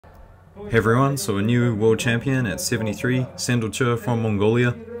Hey everyone, so a new world champion at 73, OCHIR from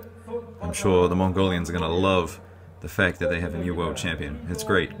Mongolia. I'm sure the Mongolians are going to love the fact that they have a new world champion. It's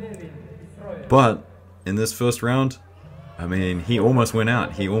great. But in this first round, I mean, he almost went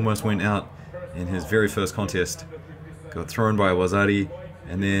out. He almost went out in his very first contest. Got thrown by a wazari,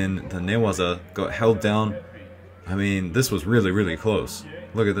 and then the newaza got held down. I mean, this was really, really close.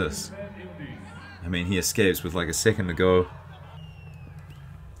 Look at this. I mean, he escapes with like a second to go.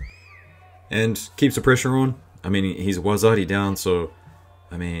 And keeps the pressure on. I mean, he's wazari down, so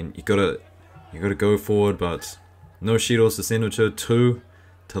I mean, you gotta go forward, but no shidos to OCHIR 2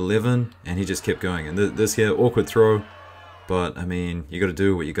 to 11, and he just kept going. And this here, awkward throw, but I mean, you gotta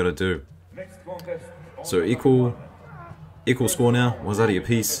do what you gotta do. So equal score now, wazari a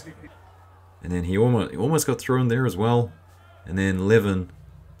piece, and then he almost got thrown there as well. And then 11,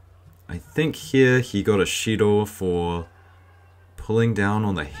 I think here he got a shido for pulling down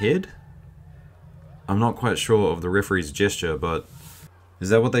on the head. I'm not quite sure of the referee's gesture, but is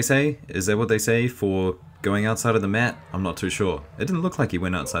that what they say? Is that what they say for going outside of the mat? I'm not too sure. It didn't look like he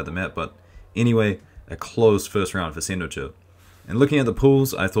went outside the mat, but anyway, a closed first round for OCHIR. And looking at the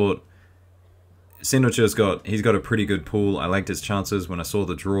pools, I thought OCHIR's got a pretty good pool. I liked his chances when I saw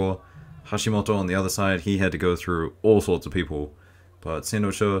the draw. Hashimoto on the other side, he had to go through all sorts of people. But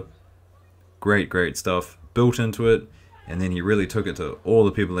OCHIR, great stuff. Built into it, and then he really took it to all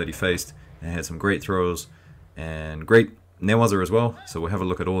the people that he faced. And had some great throws and great newaza as well. So we'll have a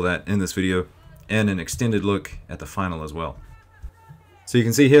look at all that in this video and an extended look at the final as well. So you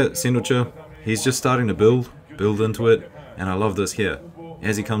can see here, OCHIR, he's just starting to build into it, and I love this here.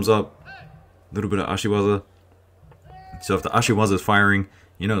 As he comes up, a little bit of ashiwaza. So if the ashiwaza is firing,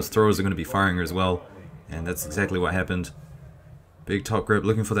 you know his throws are going to be firing as well, and that's exactly what happened. Big top grip,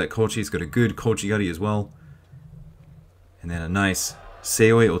 looking for that kochi. He's got a good kochi gari as well, and then a nice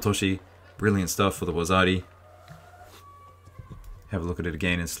seoi otoshi. Brilliant stuff for the wazari. Have a look at it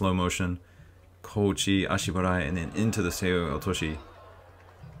again in slow motion. Kochi, ashibarai, and then into the seoi otoshi.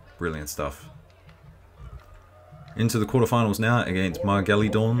 Brilliant stuff. Into the quarterfinals now against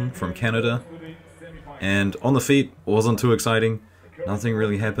Margalidon from Canada. And on the feet, wasn't too exciting. Nothing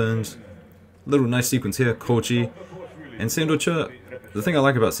really happened. Little nice sequence here, Kochi. And OCHIR, the thing I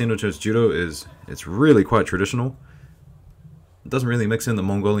like about OCHIR's judo is it's really quite traditional. Doesn't really mix in the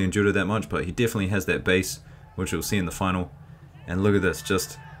Mongolian judo that much, but he definitely has that base, which we'll see in the final. And look at this,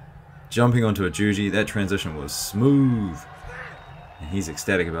 just jumping onto a juji. That transition was smooth, and he's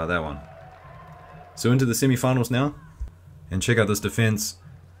ecstatic about that one. So into the semifinals now, and check out this defense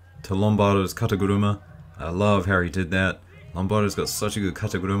to Lombardo's kataguruma. I love how he did that. Lombardo's got such a good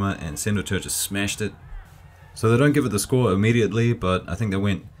kataguruma, and OCHIR just smashed it. So they don't give it the score immediately, but I think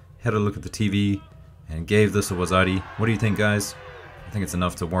they had a look at the TV and gave this a wazari. What do you think, guys? I think it's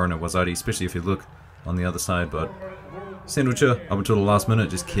enough to warrant a wazari, especially if you look on the other side. But OCHIR, up until the last minute,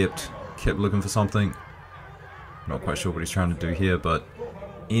 just kept looking for something. Not quite sure what he's trying to do here, but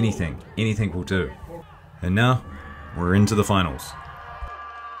anything will do. And now we're into the finals.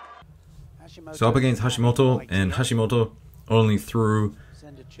 So up against Hashimoto, and Hashimoto only threw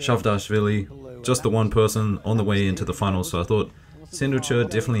Shavdashvili, just the one person on the way into the finals. So I thought OCHIR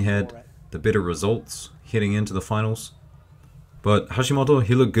definitely had the better results heading into the finals. But Hashimoto,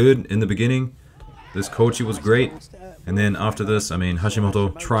 he looked good in the beginning. This kochi was great. And then after this, I mean,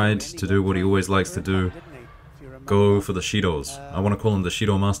 Hashimoto tried to do what he always likes to do. Go for the shidos. I want to call him the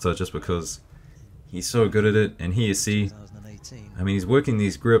shido master just because he's so good at it. And here you see, I mean, he's working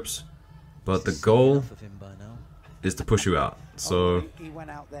these grips, but the goal is to push you out. So,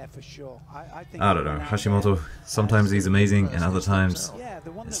 I don't know, Hashimoto, sometimes he's amazing, and other times,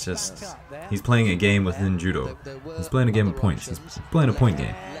 it's just, he's playing a game within judo. He's playing a game of points. He's playing a point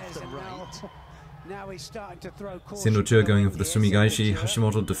game. OCHIR going in for the sumigaishi.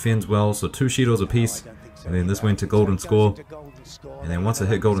 Hashimoto defends well, so 2 shidos apiece, and then this went to golden score. And then once it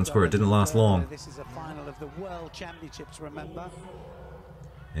hit golden score, it didn't last long.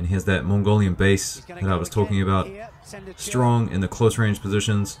 And here's that Mongolian base that I was talking about. Strong in the close range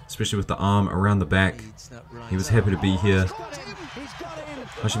positions, especially with the arm around the back. He was happy to be here.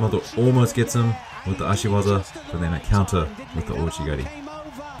 Hashimoto almost gets him with the ashiwaza, but then a counter with the ochi-gari.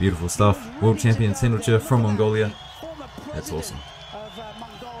 Beautiful stuff. World champion OCHIR from Mongolia. That's awesome.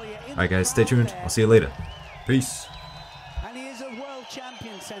 Alright guys, stay tuned. I'll see you later. Peace. And he is a world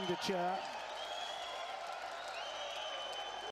champion, OCHIR.